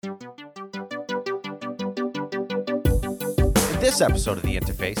this episode of The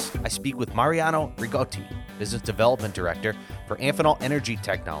Interface, I speak with Mariano Rigotti, Business Development Director for Amphenol Energy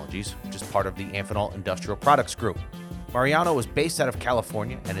Technologies, which is part of the Amphenol Industrial Products Group. Mariano is based out of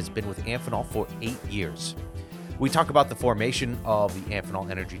California and has been with Amphenol for 8 years. We talk about the formation of the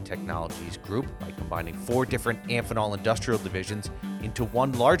Amphenol Energy Technologies Group by combining 4 different Amphenol industrial divisions into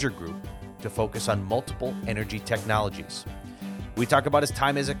one larger group to focus on multiple energy technologies. We talk about his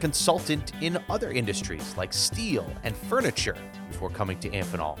time as a consultant in other industries like steel and furniture before coming to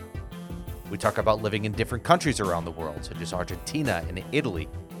Amphenol. We talk about living in different countries around the world, such as Argentina and Italy,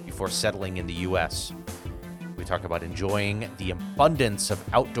 before settling in the U.S. We talk about enjoying the abundance of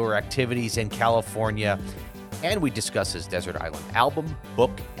outdoor activities in California, and we discuss his Desert Island album,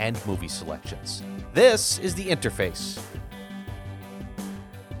 book, and movie selections. This is The Interface.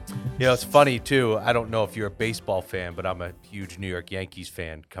 You know, it's funny, too. I don't know if you're a baseball fan, but I'm a huge New York Yankees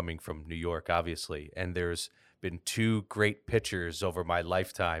fan coming from New York, obviously. And there's been 2 great pitchers over my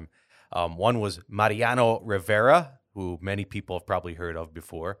lifetime. One was Mariano Rivera, who many people have probably heard of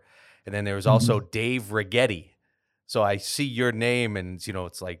before. And then there was also Dave Rigotti. So I see your name and, you know,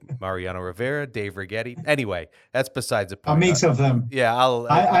 it's like Mariano Rivera, Dave Rigotti. Anyway, that's besides the point. A mix of them. Yeah.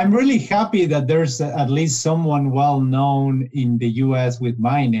 I'm really happy that there's at least someone well-known in the U.S. with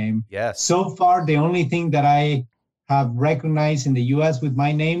my name. Yes. So far, the only thing that I have recognized in the U.S. with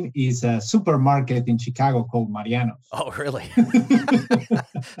my name is a supermarket in Chicago called Mariano's. Oh, really?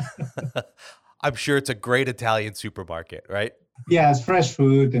 I'm sure it's a great Italian supermarket, right? Yeah, it's fresh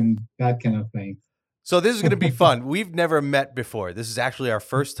food and that kind of thing. So this is going to be fun. We've never met before. This is actually our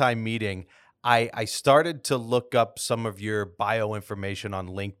first time meeting. I started to look up some of your bio information on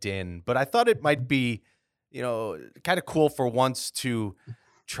LinkedIn, but I thought it might be, you know, kind of cool for once to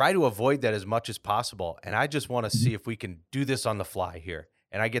try to avoid that as much as possible. And I just want to see if we can do this on the fly here.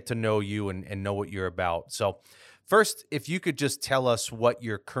 And I get to know you and know what you're about. So first, if you could just tell us what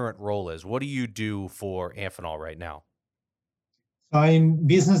your current role is. What do you do for Amphenol right now? I'm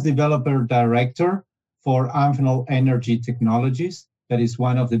Business Developer Director for Amphenol Energy Technologies. That is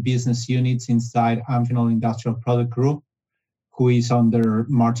one of the business units inside Amphenol Industrial Product Group, who is under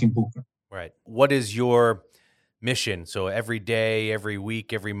Martin Bucher. Right. What is your mission? So every day, every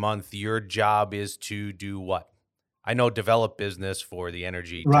week, every month, your job is to do what? I know develop business for the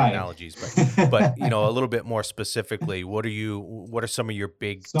energy technologies, but you know, a little bit more specifically, what are some of your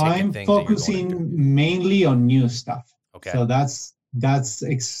big ticket things? So I'm focusing mainly on new stuff. Okay. So that's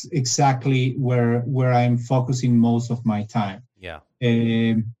exactly where I'm focusing most of my time. Yeah.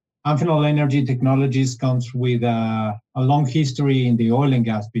 Amphenol Energy Technologies comes with a long history in the oil and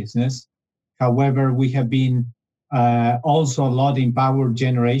gas business. However, we have been also a lot in power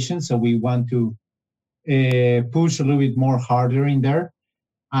generation, so we want to push a little bit more harder in there.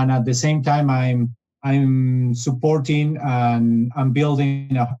 And at the same time, I'm supporting and I'm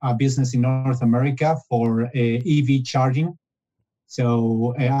building a business in North America for EV charging.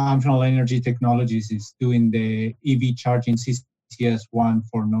 So Amphenol Energy Technologies is doing the EV charging CCS1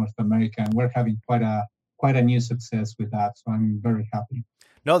 for North America, and we're having quite a new success with that. So I'm very happy.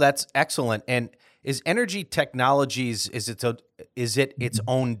 No, that's excellent. And is Energy Technologies, is it its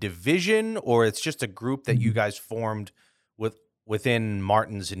own division, or it's just a group that you guys formed within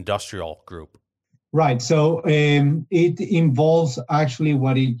Martin's industrial group? Right. So it involves actually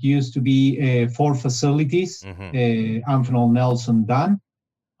what it used to be 4 facilities, Amphenol Nelson Dunn,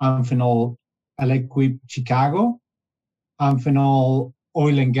 Amphenol Electric Chicago, Amphenol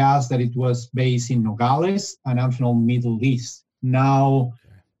Oil and Gas that it was based in Nogales, and Amphenol Middle East. Now,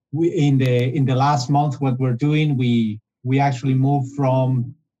 in the last month, what we're doing, we actually moved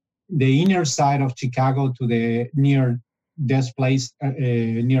from the inner side of Chicago to the near this place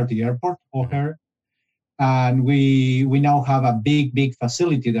near the airport, O'Hare. And we now have a big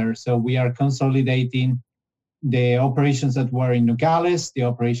facility there. So we are consolidating the operations that were in Nogales, the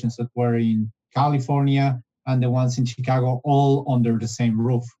operations that were in California, and the ones in Chicago, all under the same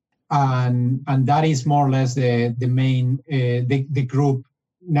roof. And that is more or less the main the group.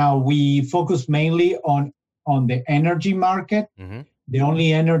 Now we focus mainly on the energy market. The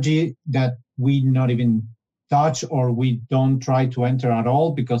only energy that we not even touch or we don't try to enter at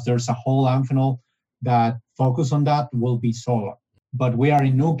all, because there's a whole Amphenol that focus on that, will be solar. But we are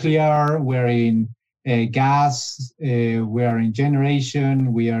in nuclear, we're in gas, we are in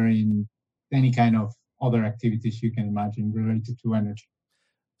generation, we are in any kind of other activities you can imagine related to energy.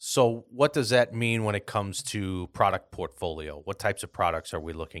 So what does that mean when it comes to product portfolio? What types of products are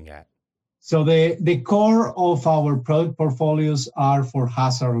we looking at? So the core of our product portfolios are for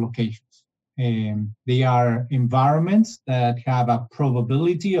hazard locations. They are environments that have a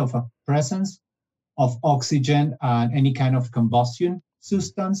probability of a presence of oxygen and any kind of combustion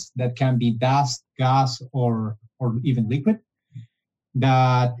substance that can be dust, gas, or even liquid.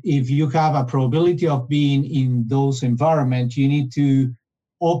 That if you have a probability of being in those environments, you need to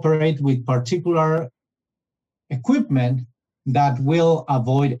operate with particular equipment that will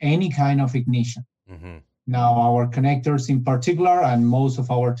avoid any kind of ignition. Mm-hmm. Now, our connectors in particular, and most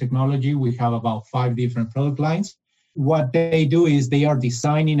of our technology, we have about 5 different product lines. What they do is they are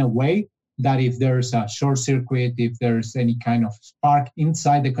designed in a way that if there's a short circuit, if there's any kind of spark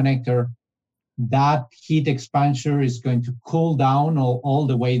inside the connector, that heat expander is going to cool down all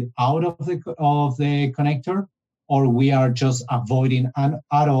the way out of the connector, or we are just avoiding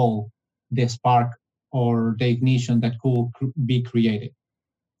at all the spark or the ignition that could be created.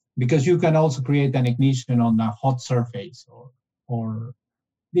 Because you can also create an ignition on a hot surface, or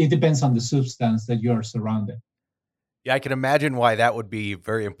it depends on the substance that you are surrounded. Yeah, I can imagine why that would be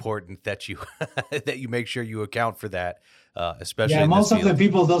very important that you that you make sure you account for that, especially. Yeah, most of the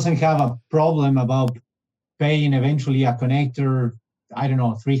people doesn't have a problem about paying eventually a connector, I don't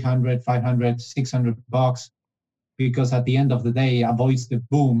know, $300, $500, $600, because at the end of the day, avoids the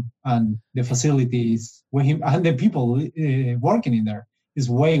boom, and the facilities and the people working in there is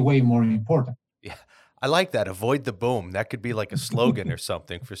way, way more important. Yeah, I like that. Avoid the boom. That could be like a slogan or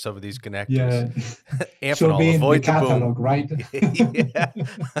something for some of these connectors. Yeah. Should be avoid in the boom. catalog, right? Yeah.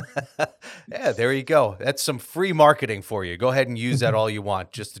 Yeah, there you go. That's some free marketing for you. Go ahead and use that all you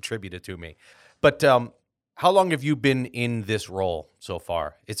want. Just attribute it to me. But how long have you been in this role so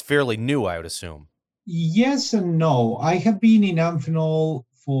far? It's fairly new, I would assume. Yes and no. I have been in Amphenol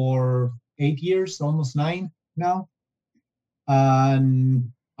for 8 years, almost 9 now.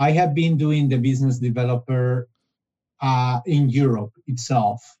 And I have been doing the business developer in Europe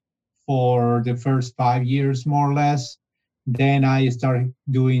itself for the first 5 years, more or less. Then I started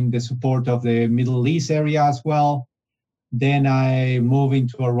doing the support of the Middle East area as well. Then I moved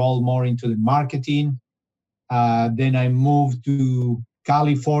into a role more into the marketing. Then I moved to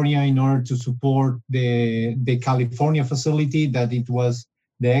California in order to support the California facility, that it was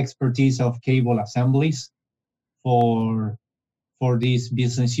the expertise of cable assemblies for this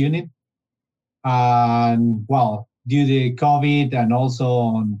business unit. And well, due to COVID and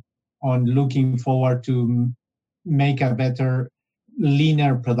also on looking forward to make a better,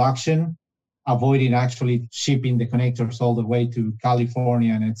 leaner production, avoiding actually shipping the connectors all the way to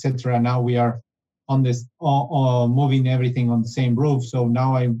California and etc. Now we are on this moving everything on the same roof. So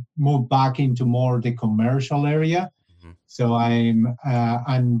now I moved back into more the commercial area. Mm-hmm. So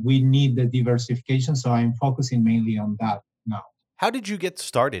and we need the diversification. So I'm focusing mainly on that now. How did you get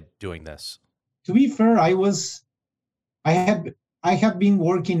started doing this? To be fair, I have been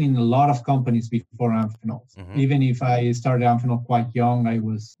working in a lot of companies before Amphenol. Mm-hmm. Even if I started Amphenol quite young, I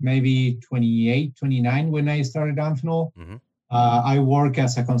was maybe 28, 29 when I started Amphenol. Mm-hmm. I work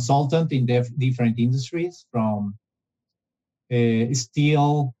as a consultant in different industries, from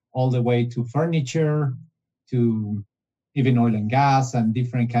steel all the way to furniture, to even oil and gas and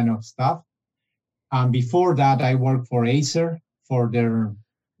different kind of stuff. And before that, I worked for Acer. For their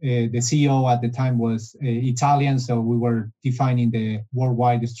the CEO at the time was Italian, so we were defining the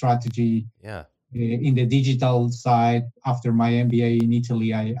worldwide strategy. Yeah. In the digital side. After my MBA in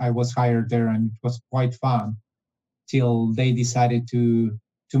Italy, I was hired there, and it was quite fun. Till they decided to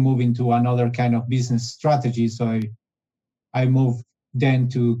move into another kind of business strategy. So I moved then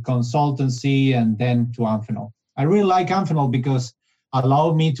to consultancy and then to Amphenol. I really like Amphenol because it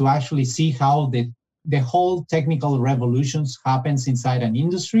allowed me to actually see how the whole technical revolutions happens inside an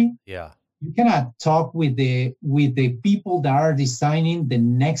industry. Yeah. You cannot talk with the people that are designing the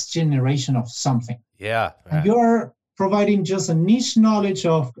next generation of something. Yeah. Right. You're providing just a niche knowledge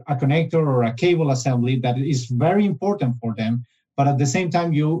of a connector or a cable assembly that is very important for them. But at the same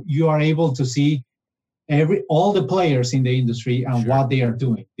time, you are able to see all the players in the industry and what they are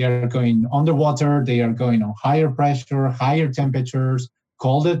doing. They are going underwater, they are going on higher pressure, higher temperatures,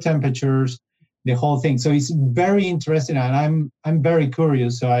 colder temperatures, the whole thing. So it's very interesting, and I'm very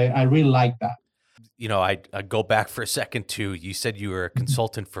curious. So I really like that. You know, I go back for a second too. You said you were a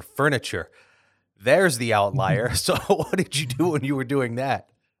consultant for furniture. There's the outlier. So what did you do when you were doing that?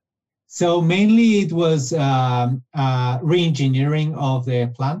 So mainly it was re-engineering of the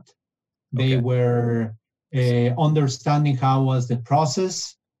plant. They were understanding how was the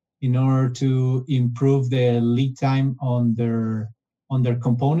process in order to improve the lead time on their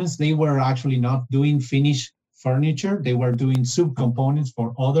components. They were actually not doing finished furniture. They were doing subcomponents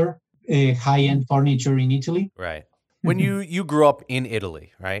for other high-end furniture in Italy. Right. When you grew up in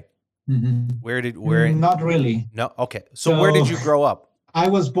Italy, right? Mm-hmm. Where? Not really. No. Okay. So where did you grow up? I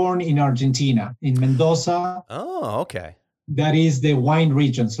was born in Argentina, in Mendoza. Oh, okay. That is the wine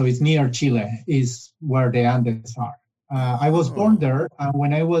region. So it's near Chile, is where the Andes are. I was born Oh, there. And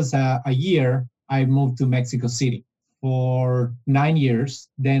when I was a year, I moved to Mexico City for 9 years.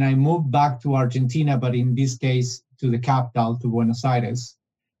 Then I moved back to Argentina, but in this case, to the capital, to Buenos Aires,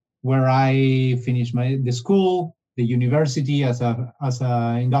 where I finished the school, the university as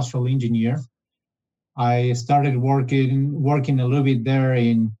a industrial engineer. I started working a little bit there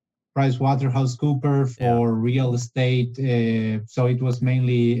in PricewaterhouseCoopers yeah. for real estate. So it was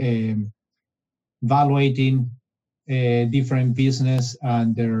mainly evaluating different business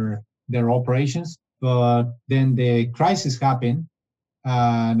and their operations. But then the crisis happened,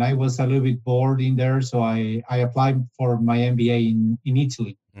 and I was a little bit bored in there. So I applied for my MBA in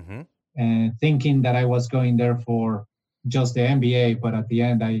Italy, Mm-hmm. thinking that I was going there for just the MBA. But at the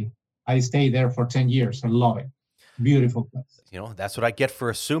end, I stayed there for 10 years. I love it. Beautiful place. That's what I get for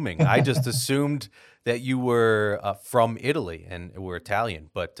assuming. I just assumed that you were from Italy and were Italian,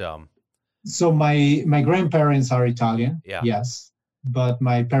 but So my grandparents are Italian, yeah. yes, but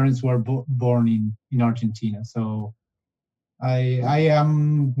my parents were born in Argentina. So I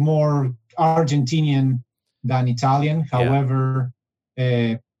am more Argentinian than Italian. However,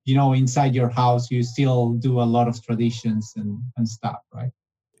 inside your house, you still do a lot of traditions and stuff, right?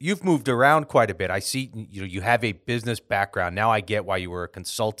 You've moved around quite a bit. I see you have a business background. Now I get why you were a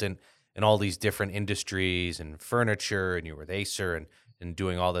consultant in all these different industries and furniture, and you were with Acer and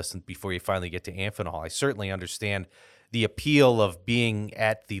doing all this before you finally get to Amphenol. I certainly understand the appeal of being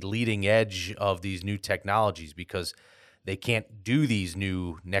at the leading edge of these new technologies, because they can't do these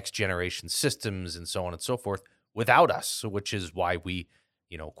new next generation systems and so on and so forth without us, which is why we,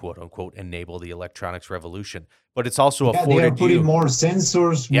 quote unquote, enable the electronics revolution. But it's also afforded they are putting you more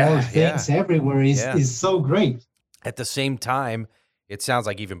sensors, more things everywhere. Is so great. At the same time, it sounds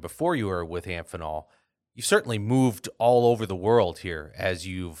like even before you were with Amphenol, you certainly moved all over the world here as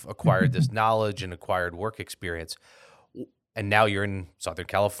you've acquired this knowledge and acquired work experience. And now you're in Southern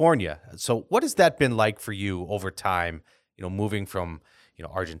California. So what has that been like for you over time, moving from,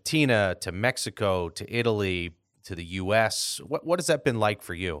 Argentina to Mexico to Italy to the US? What has that been like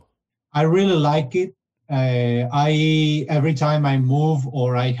for you? I really like it. I every time I move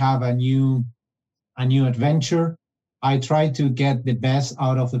or I have a new adventure, I try to get the best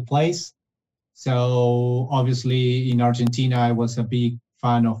out of the place. So obviously in Argentina, I was a big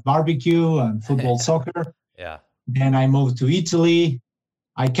fan of barbecue and football, soccer. Yeah. Then I moved to Italy.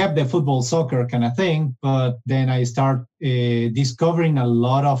 I kept the football, soccer kind of thing, but then I start discovering a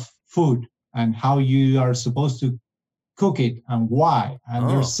lot of food and how you are supposed to cook it and why. And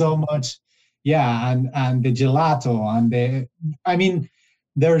there's so much, and the gelato and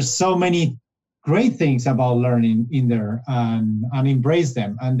there's so many great things about learning in there and embrace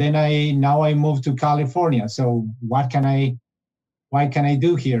them. And then now I moved to California. So what can I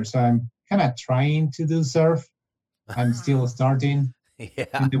do here? So I'm kind of trying to do surf. I'm still starting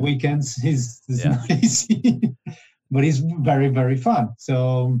in the weekends. It's not easy, but it's very, very fun.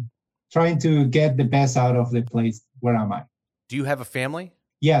 So trying to get the best out of the place. Where am I? Do you have a family?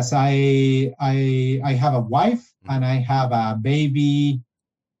 Yes, I have a wife and I have a baby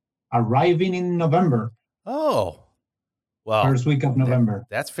arriving in November. Oh, well, first week of November.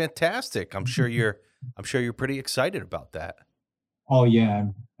 That's fantastic. I'm sure you're pretty excited about that. Oh yeah,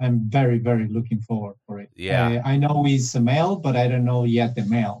 I'm very, very looking forward for it. Yeah, I know he's a male, but I don't know yet the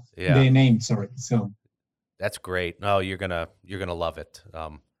name. Sorry. So that's great. No, you're gonna love it.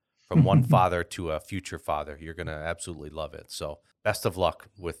 From one father to a future father, you're gonna absolutely love it. So best of luck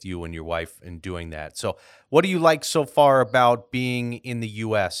with you and your wife in doing that. So what do you like so far about being in the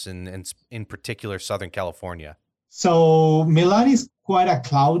U.S. and in particular Southern California? So Milan is quite a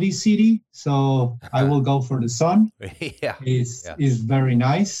cloudy city, so I will go for the sun. It's very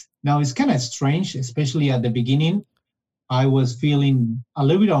nice. Now it's kind of strange, especially at the beginning. I was feeling a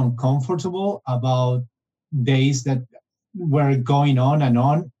little bit uncomfortable about days that were going on, and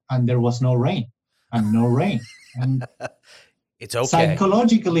there was no rain. And it's okay.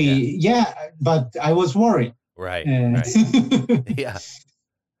 Psychologically, but I was worried. Right. Yeah.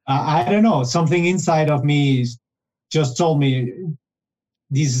 I don't know. Something inside of me just told me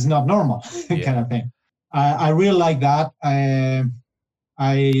this is not normal, kind of thing. I really like that. I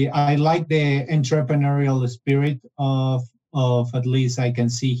like the entrepreneurial spirit of at least I can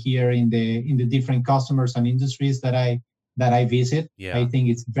see here in the different customers and industries that I visit. Yeah. I think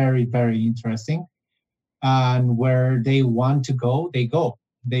it's very, very interesting. And where they want to go, they go.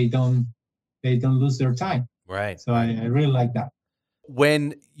 They don't lose their time. Right. So I really like that.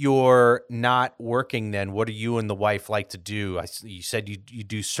 when you're not working, then what do you and the wife like to do? You said you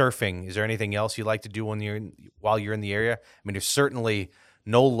do surfing. Is there anything else you like to do while you're in the area? I mean, there's certainly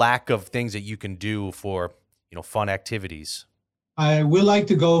no lack of things that you can do for, fun activities. I will like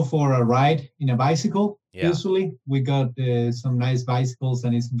to go for a ride in a bicycle. Yeah. Usually we got some nice bicycles,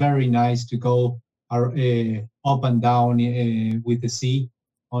 and it's very nice to go up and down with the sea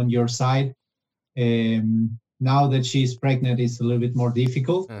on your side. Now that she's pregnant, it's a little bit more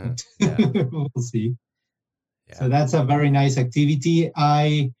difficult. Yeah. We'll see. Yeah. So that's a very nice activity.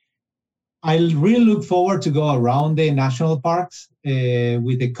 I really look forward to go around the national parks.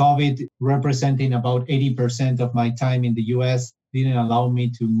 With the COVID representing about 80% of my time in the US, didn't allow me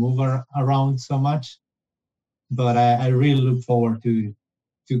to move around so much. But I really look forward to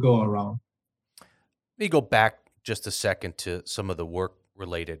go around. Let me go back just a second to some of the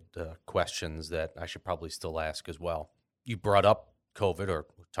work-related questions that I should probably still ask as well. You brought up COVID, or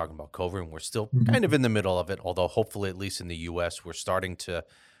we're talking about COVID, and we're still kind of in the middle of it, although hopefully, at least in the U.S., we're starting to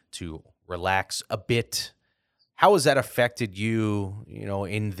relax a bit. How has that affected you,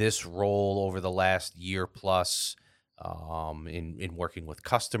 in this role over the last year plus, in working with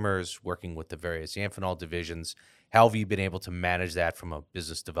customers, working with the various Amphenol divisions? How have you been able to manage that from a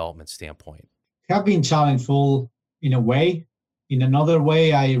business development standpoint? Have been challengeful in a way. In another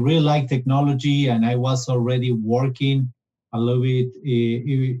way, I really like technology, and I was already working a little bit.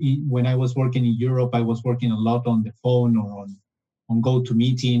 When I was working in Europe, I was working a lot on the phone or on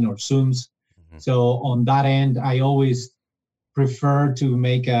GoToMeeting or Zooms. So on that end, I always prefer to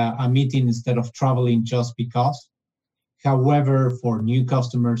make a meeting instead of traveling just because. However, for new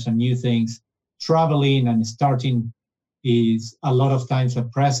customers and new things, traveling and starting is a lot of times a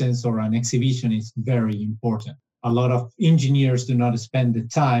presence or an exhibition is very important. A lot of engineers do not spend the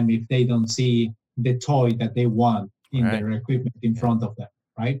time if they don't see the toy that they want in their equipment in front of them,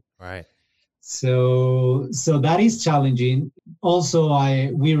 right? Right. So that is challenging. Also,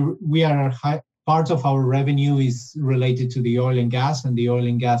 we are part of our revenue is related to the oil and gas, and the oil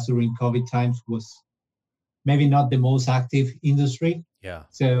and gas during COVID times was maybe not the most active industry. Yeah.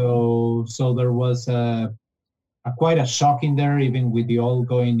 So there was quite a shock in there, even with the oil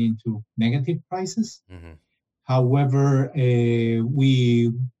going into negative prices. However,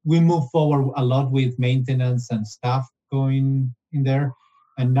 we move forward a lot with maintenance and stuff going in there.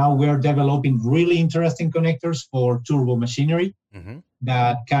 And now we're developing really interesting connectors for turbo machinery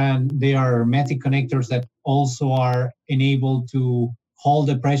they are hermetic connectors that also are enabled to hold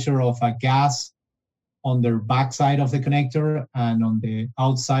the pressure of a gas on the backside of the connector and on the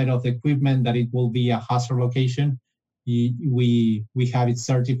outside of the equipment, that it will be a hazard location. We have it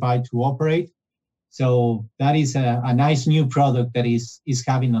certified to operate. So that is a nice new product that is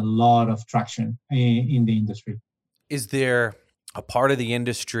having a lot of traction in the industry. Is there a part of the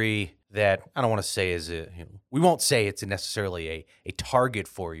industry that I don't want to say we won't say it's necessarily a target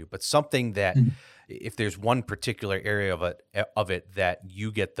for you, but something that if there's one particular area of it that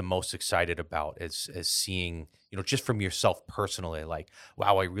you get the most excited about as seeing, just from yourself personally, like,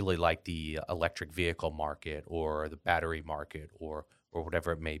 wow, I really like the electric vehicle market or the battery market or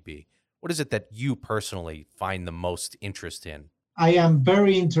whatever it may be. What is it that you personally find the most interest in? I am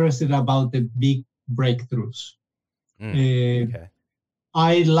very interested about the big breakthroughs. Okay.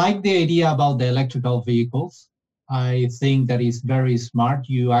 I like the idea about the electrical vehicles. I think that is very smart.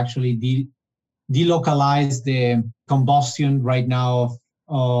 You actually delocalize the combustion right now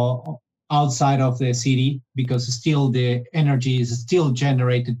outside of the city, because still the energy is still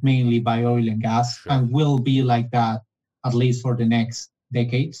generated mainly by oil and gas, and will be like that at least for the next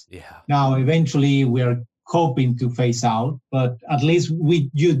decades. Yeah. Now, eventually, we are hoping to phase out, but at least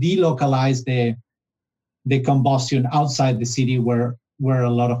you delocalize the combustion outside the city where a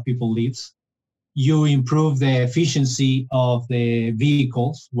lot of people live. You improve the efficiency of the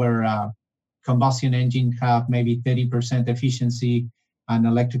vehicles, where combustion engine have maybe 30% efficiency, and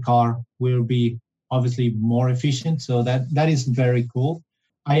electric car will be obviously more efficient. So that is very cool.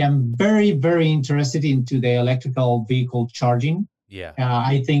 I am very, very interested into the electrical vehicle charging. Yeah.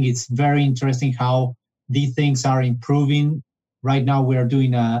 I think it's very interesting how these things are improving. Right now, we are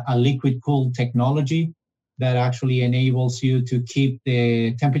doing a liquid cool technology that actually enables you to keep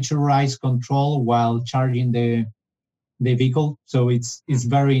the temperature rise control while charging the vehicle. So it's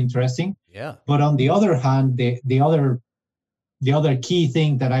very interesting. Yeah. But on the other hand, the other key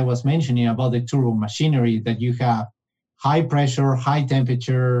thing that I was mentioning about the turbo machinery, that you have high pressure, high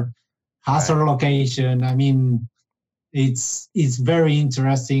temperature, hazard location. I mean, it's very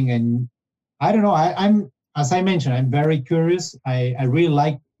interesting, and I don't know. I'm as I mentioned, I'm very curious. I really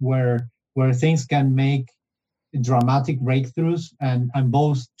like where things can make dramatic breakthroughs, and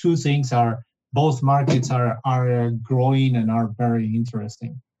both two things are both markets are growing and are very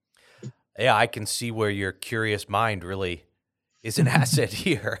interesting. Yeah, I can see where your curious mind really is an asset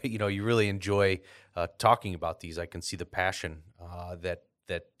here. You really enjoy talking about these. I can see the passion that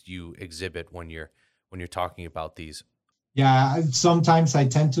you exhibit when you're talking about these. Yeah, sometimes I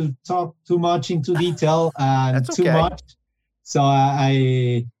tend to talk too much into detail and That's too okay. much. So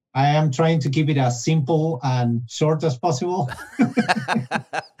I am trying to keep it as simple and short as possible.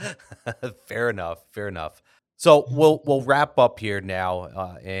 Fair enough. So we'll wrap up here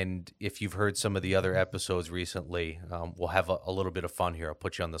now, and if you've heard some of the other episodes recently, we'll have a little bit of fun here. I'll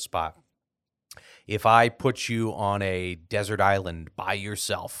put you on the spot. If I put you on a desert island by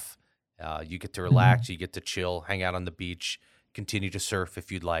yourself, you get to relax, you get to chill, hang out on the beach, continue to surf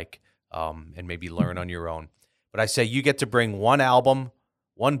if you'd like, and maybe learn on your own. But I say you get to bring one album,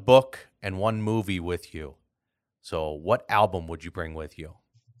 one book, and one movie with you. So what album would you bring with you?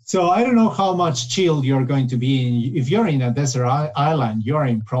 So I don't know how much chill you're going to be in. If you're in a desert island, you're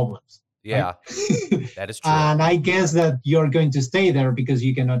in problems. Yeah, right? That is true. And I guess that you're going to stay there because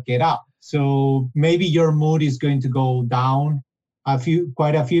you cannot get out. So maybe your mood is going to go down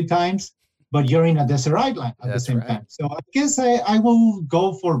quite a few times, but you're in a desert island at the same time. So I guess I will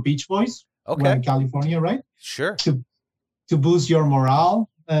go for Beach Boys. Okay. We're in California, right? Sure. To boost your morale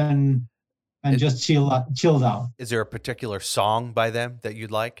and just chill out. Is there a particular song by them that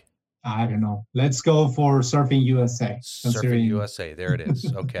you'd like? I don't know. Let's go for Surfing USA. Surfing USA. There it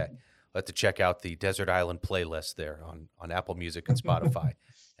is. Okay. We'll have to check out the Desert Island playlist there on Apple Music and Spotify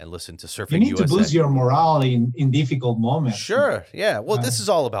and listen to Surfing USA. You need to boost your morale in difficult moments. Sure. Yeah. Well, this is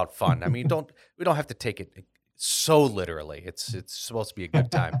all about fun. I mean, we don't have to take it so literally. It's supposed to be a good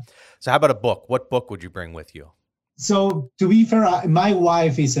time. So how about a book? What book would you bring with you? So to be fair, my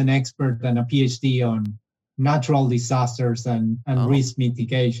wife is an expert and a PhD on natural disasters and risk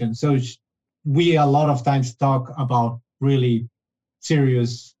mitigation. So we a lot of times talk about really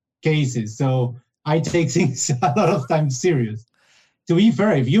serious cases. So I take things a lot of times serious. To be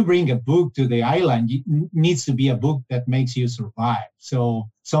fair, if you bring a book to the island, it needs to be a book that makes you survive. So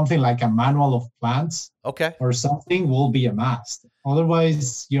something like a manual of plants or something will be a must.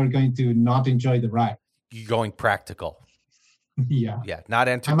 Otherwise, you're going to not enjoy the ride. You're going practical. Yeah. Yeah, not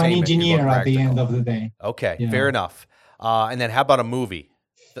entertainment. I'm an engineer at the end of the day. Okay, fair enough. And then how about a movie?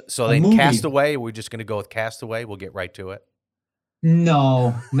 So then Castaway, we're just going to go with Castaway. We'll get right to it.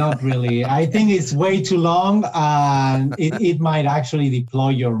 No, not really. I think it's way too long, and it might actually deploy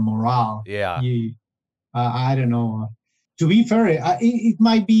your morale. Yeah. I don't know. To be fair, it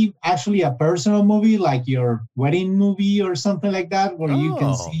might be actually a personal movie, like your wedding movie or something like that, where you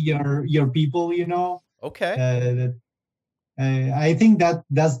can see your people, Okay. I think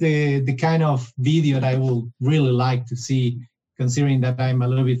that's the kind of video that I will really like to see, considering that I'm a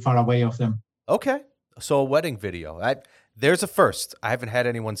little bit far away of them. Okay. So a wedding video. There's a first. I haven't had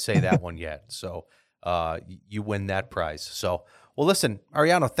anyone say that one yet. So you win that prize. So, well, listen,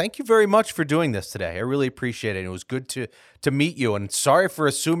 Mariano, thank you very much for doing this today. I really appreciate it. It was good to meet you. And sorry for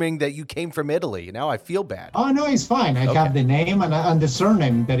assuming that you came from Italy. Now I feel bad. Oh, no, it's fine. I have the name and the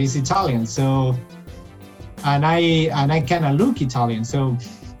surname that is Italian. So, and I kind of look Italian. So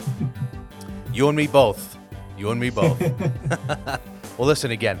you and me both. Well,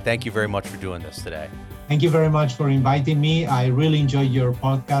 listen, again, thank you very much for doing this today. Thank you very much for inviting me. I really enjoyed your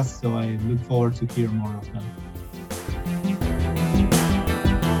podcast, so I look forward to hear more of them.